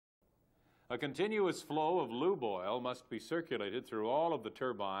A continuous flow of lube oil must be circulated through all of the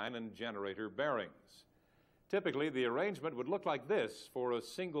turbine and generator bearings. Typically, the arrangement would look like this for a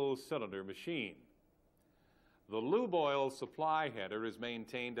single-cylinder machine. The lube oil supply header is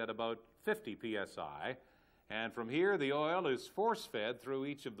maintained at about 50 psi, and from here the oil is force-fed through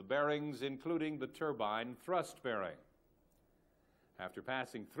each of the bearings, including the turbine thrust bearing. After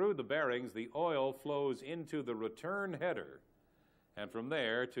passing through the bearings, the oil flows into the return header, and from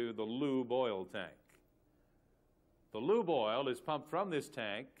there to the lube oil tank. The lube oil is pumped from this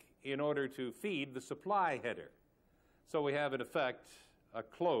tank in order to feed the supply header. So we have, in effect, a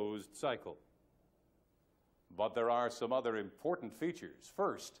closed cycle. But there are some other important features.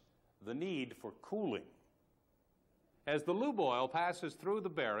 First, the need for cooling. As the lube oil passes through the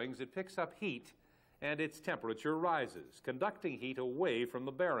bearings, it picks up heat and its temperature rises, conducting heat away from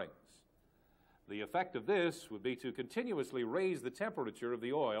the bearings. The effect of this would be to continuously raise the temperature of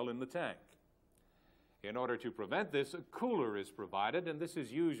the oil in the tank. In order to prevent this, a cooler is provided, and this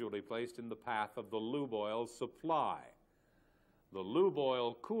is usually placed in the path of the lube oil supply. The lube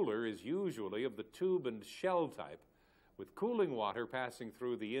oil cooler is usually of the tube and shell type, with cooling water passing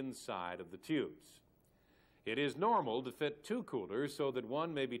through the inside of the tubes. It is normal to fit 2 coolers so that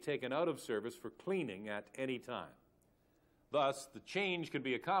one may be taken out of service for cleaning at any time. Thus, the change can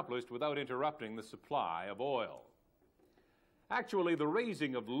be accomplished without interrupting the supply of oil. Actually, the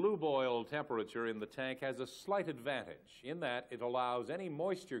raising of lube oil temperature in the tank has a slight advantage in that it allows any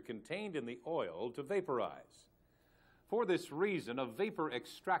moisture contained in the oil to vaporize. For this reason, a vapor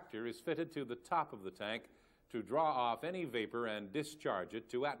extractor is fitted to the top of the tank to draw off any vapor and discharge it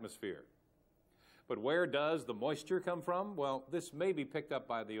to atmosphere. But where does the moisture come from? Well, this may be picked up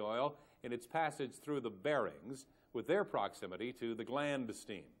by the oil in its passage through the bearings with their proximity to the gland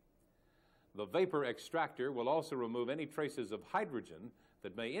steam. The vapor extractor will also remove any traces of hydrogen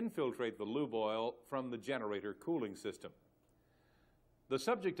that may infiltrate the lube oil from the generator cooling system. The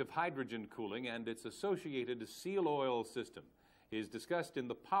subject of hydrogen cooling and its associated seal oil system is discussed in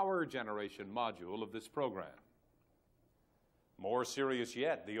the power generation module of this program. More serious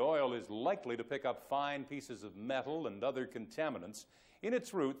yet, the oil is likely to pick up fine pieces of metal and other contaminants in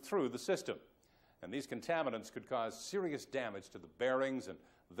its route through the system. And these contaminants could cause serious damage to the bearings and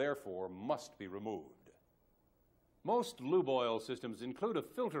therefore must be removed. Most lube oil systems include a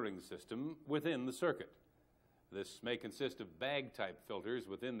filtering system within the circuit. This may consist of bag-type filters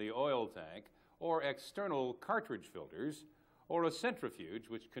within the oil tank, or external cartridge filters, or a centrifuge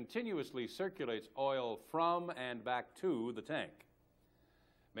which continuously circulates oil from and back to the tank.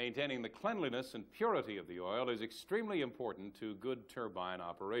 Maintaining the cleanliness and purity of the oil is extremely important to good turbine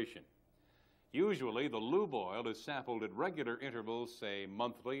operation. Usually, the lube oil is sampled at regular intervals, say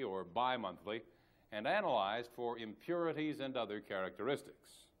monthly or bi-monthly, and analyzed for impurities and other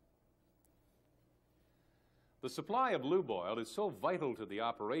characteristics. The supply of lube oil is so vital to the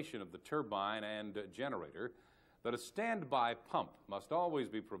operation of the turbine and generator that a standby pump must always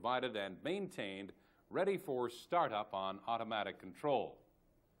be provided and maintained, ready for startup on automatic control.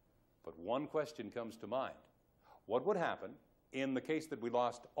 But one question comes to mind. What would happen in the case that we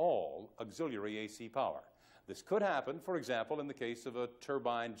lost all auxiliary AC power? This could happen, for example, in the case of a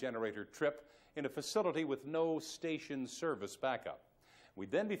turbine generator trip in a facility with no station service backup.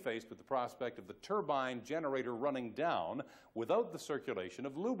 We'd then be faced with the prospect of the turbine generator running down without the circulation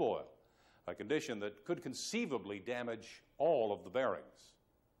of lube oil, a condition that could conceivably damage all of the bearings.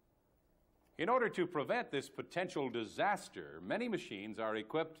 In order to prevent this potential disaster, many machines are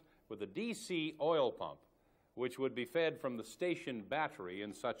equipped with a DC oil pump, which would be fed from the station battery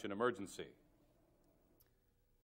in such an emergency.